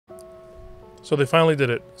So they finally did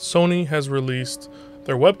it. Sony has released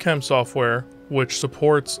their webcam software, which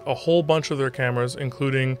supports a whole bunch of their cameras,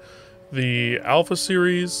 including the Alpha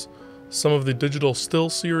series, some of the digital still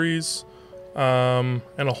series, and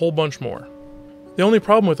a whole bunch more. The only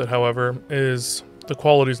problem with it, however, is the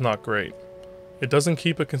quality is not great. It doesn't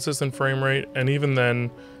keep a consistent frame rate, and even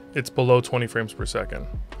then, it's below 20 frames per second.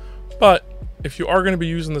 But if you are going to be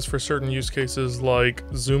using this for certain use cases like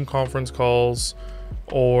Zoom conference calls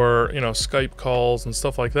or, Skype calls and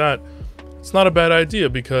stuff like that, it's not a bad idea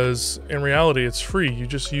because in reality it's free. You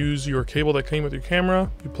just use your cable that came with your camera,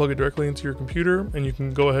 you plug it directly into your computer, and you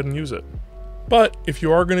can go ahead and use it. But if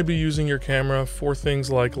you are going to be using your camera for things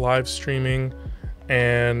like live streaming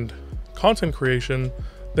and content creation,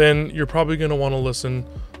 then you're probably going to want to listen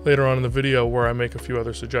later on in the video where I make a few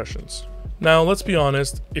other suggestions. Now, let's be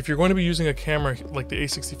honest, if you're going to be using a camera like the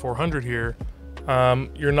a6400 here,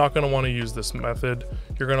 you're not going to want to use this method.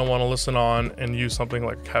 You're going to want to listen on and use something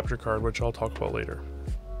like a capture card, which I'll talk about later.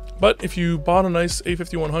 But if you bought a nice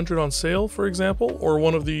A5100 on sale, for example, or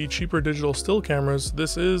one of the cheaper digital still cameras,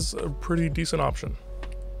 this is a pretty decent option.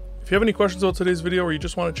 If you have any questions about today's video or you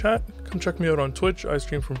just want to chat, come check me out on Twitch. I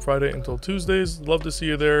stream from Friday until Tuesdays. Love to see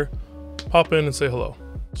you there. Pop in and say hello.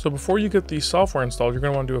 So before you get the software installed, you're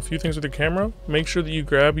going to want to do a few things with your camera. Make sure that you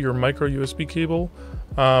grab your micro USB cable,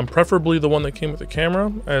 preferably the one that came with the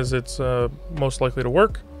camera, as it's most likely to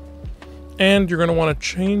work. And you're going to want to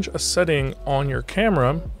change a setting on your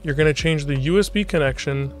camera. You're going to change the USB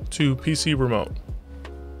connection to PC remote.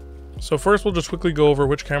 So first we'll just quickly go over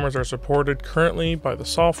which cameras are supported currently by the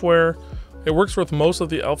software. It works with most of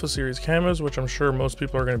the Alpha series cameras, which I'm sure most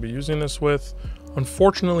people are going to be using this with.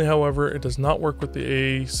 Unfortunately, however, it does not work with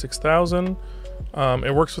the A6000.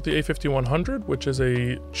 It works with the A5100, which is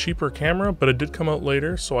a cheaper camera, but it did come out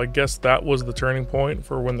later, so I guess that was the turning point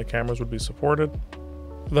for when the cameras would be supported.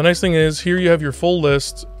 The nice thing is, here you have your full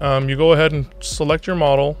list. You go ahead and select your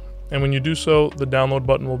model, and when you do so, the download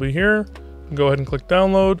button will be here. You can go ahead and click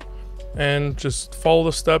download, and just follow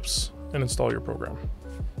the steps and install your program.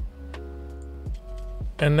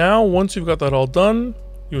 And now, once you've got that all done,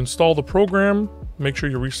 you install the program, make sure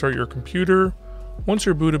you restart your computer. Once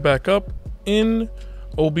you're booted back up in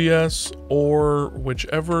OBS or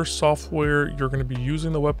whichever software you're going to be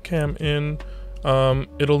using the webcam in,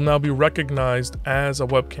 it'll now be recognized as a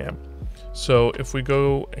webcam. So if we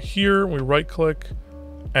go here, we right click,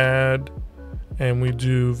 add, and we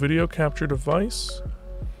do video capture device.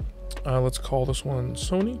 Let's call this one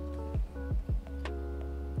Sony.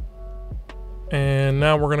 And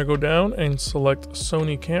now we're going to go down and select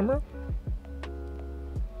Sony Camera.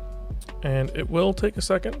 And it will take a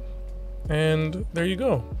second. And there you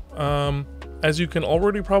go. As you can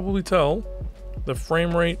already probably tell, the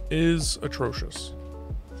frame rate is atrocious.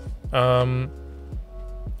 Our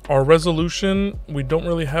resolution, we don't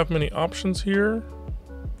really have many options here.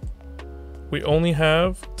 We only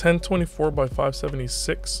have 1024 by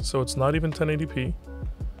 576, so it's not even 1080p.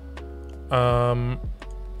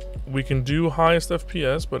 We can do highest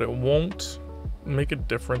FPS, but it won't make a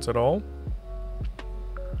difference at all.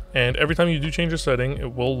 And every time you do change a setting,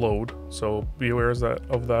 it will load, so be aware of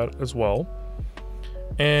that as well.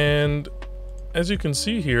 And as you can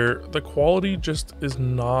see here, the quality just is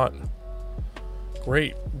not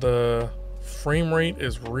great. The frame rate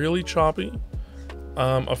is really choppy.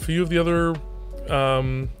 A few of the other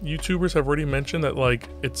YouTubers have already mentioned that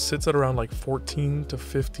it sits at around 14 to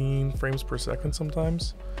 15 frames per second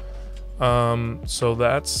sometimes. So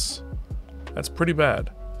that's pretty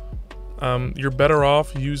bad. You're better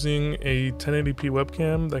off using a 1080p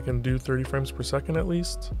webcam that can do 30 frames per second at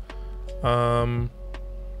least.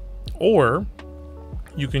 Or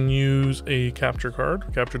you can use a capture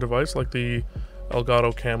device like the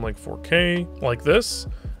Elgato Cam Link 4K, like this,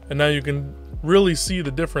 and now you can really see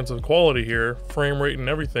the difference in quality here, frame rate and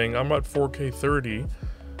everything. I'm at 4K 30,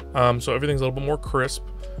 so everything's a little bit more crisp,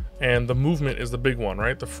 and the movement is the big one,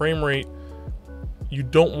 right? The frame rate, you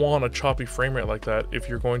don't want a choppy frame rate like that if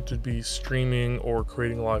you're going to be streaming or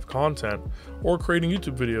creating live content or creating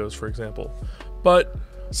YouTube videos, for example. But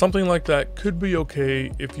something like that could be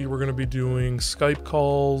okay if you were going to be doing Skype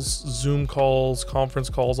calls, Zoom calls, conference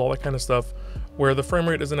calls, all that kind of stuff, where the frame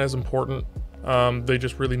rate isn't as important. They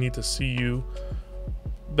just really need to see you.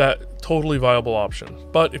 That totally viable option.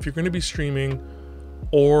 But if you're going to be streaming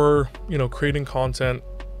or creating content,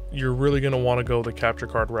 you're really going to want to go the capture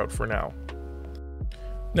card route for now.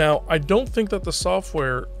 Now, I don't think that the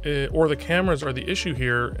software or the cameras are the issue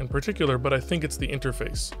here in particular, but I think it's the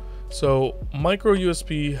interface. So micro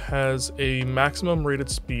USB has a maximum rated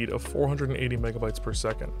speed of 480 megabytes per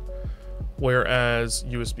second. whereas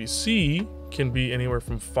USB-C can be anywhere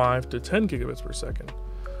from 5 to 10 gigabits per second.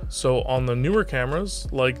 So on the newer cameras,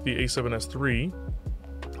 like the A7S III,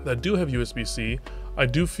 that do have USB-C, I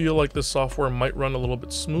do feel like the software might run a little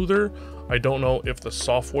bit smoother. I don't know if the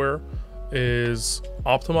software is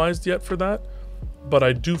optimized yet for that, but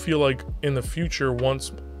I do feel like in the future,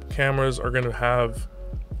 once cameras are going to have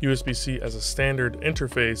USB-C as a standard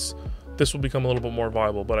interface, this will become a little bit more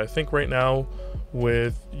viable. But I think right now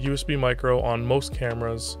with USB micro on most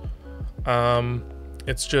cameras, it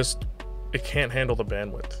can't handle the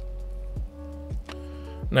bandwidth.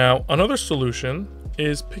 Now, another solution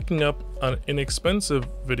is picking up an inexpensive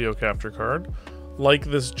video capture card, like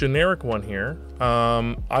this generic one here.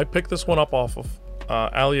 I picked this one up off of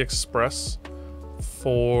AliExpress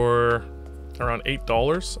for around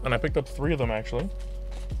 $8, and I picked up 3 of them actually.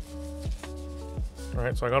 All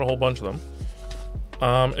right, so I got a whole bunch of them.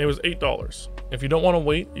 It was $8. If you don't want to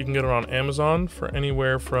wait, you can get it on Amazon for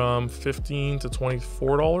anywhere from $15 to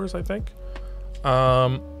 $24, I think.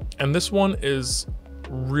 And this one is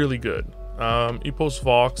really good. Epos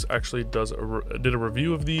Vox actually did a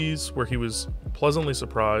review of these where he was pleasantly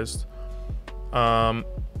surprised.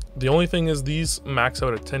 The only thing is these max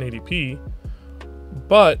out at 1080p,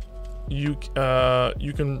 but you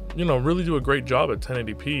can really do a great job at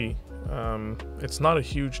 1080p. It's not a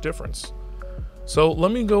huge difference. So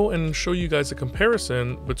let me go and show you guys a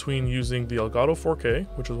comparison between using the Elgato 4K,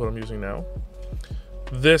 which is what I'm using now,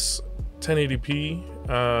 this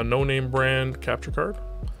 1080p no-name brand capture card,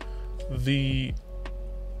 the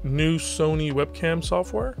new Sony webcam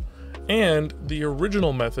software, and the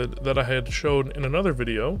original method that I had showed in another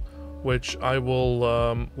video, which I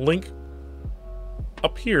will link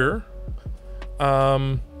up here,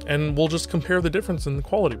 and we'll just compare the difference in the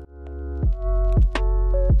quality.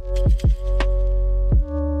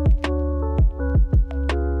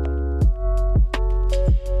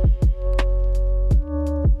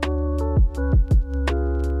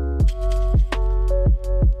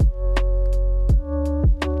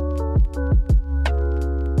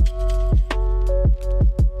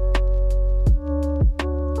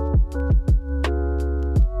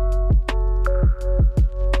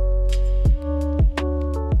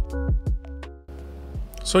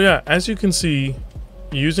 So yeah, as you can see,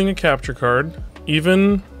 using a capture card,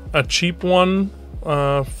 even a cheap one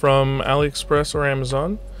from AliExpress or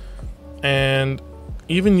Amazon, and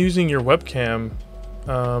even using your webcam,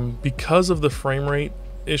 because of the frame rate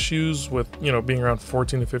issues with, being around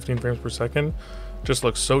 14 to 15 frames per second, just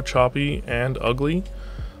looks so choppy and ugly.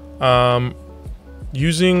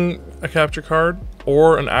 Using a capture card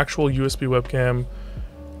or an actual USB webcam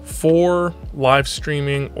for live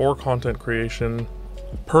streaming or content creation,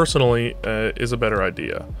 personally, is a better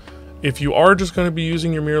idea. If you are just going to be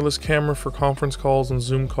using your mirrorless camera for conference calls and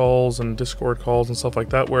Zoom calls and Discord calls and stuff like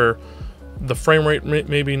that, where the frame rate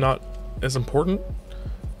may be not as important,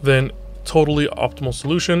 then totally optimal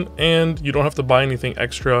solution, and you don't have to buy anything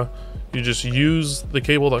extra. You just use the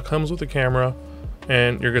cable that comes with the camera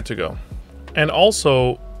and you're good to go. And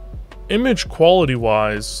also, image quality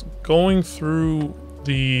wise, going through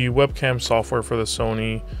the webcam software for the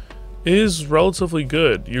Sony is relatively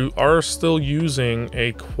good. You are still using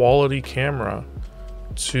a quality camera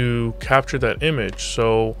to capture that image.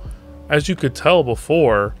 So as you could tell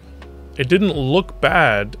before, it didn't look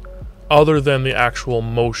bad other than the actual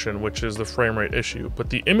motion, which is the frame rate issue, but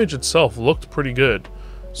the image itself looked pretty good.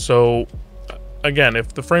 So again,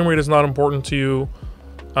 if the frame rate is not important to you,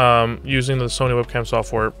 using the Sony webcam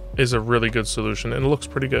software is a really good solution, and it looks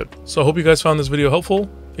pretty good. So I hope you guys found this video helpful.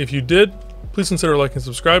 If you did, please consider liking and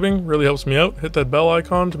subscribing, really helps me out. Hit that bell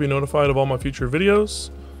icon to be notified of all my future videos.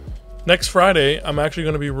 Next Friday, I'm actually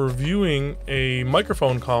going to be reviewing a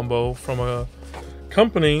microphone combo from a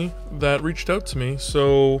company that reached out to me,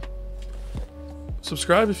 so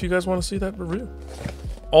subscribe if you guys want to see that review.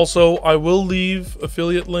 Also, I will leave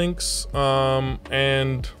affiliate links,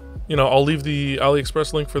 and I'll leave the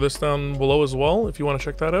AliExpress link for this down below as well if you want to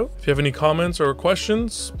check that out. If you have any comments or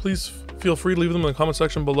questions, please feel free to leave them in the comment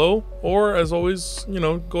section below, or as always,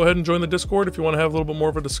 go ahead and join the Discord if you want to have a little bit more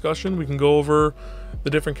of a discussion. We can go over the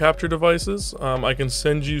different capture devices. I can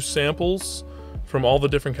send you samples from all the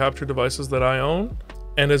different capture devices that I own.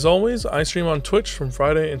 And as always, I stream on Twitch from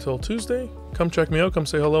Friday until Tuesday. Come check me out, come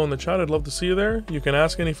say hello in the chat. I'd love to see you there. You can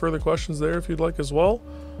ask any further questions there if you'd like as well.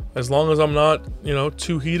 As long as I'm not,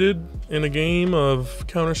 too heated in a game of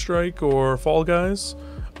Counter-Strike or Fall Guys,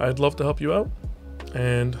 I'd love to help you out.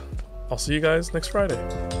 And I'll see you guys next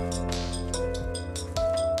Friday.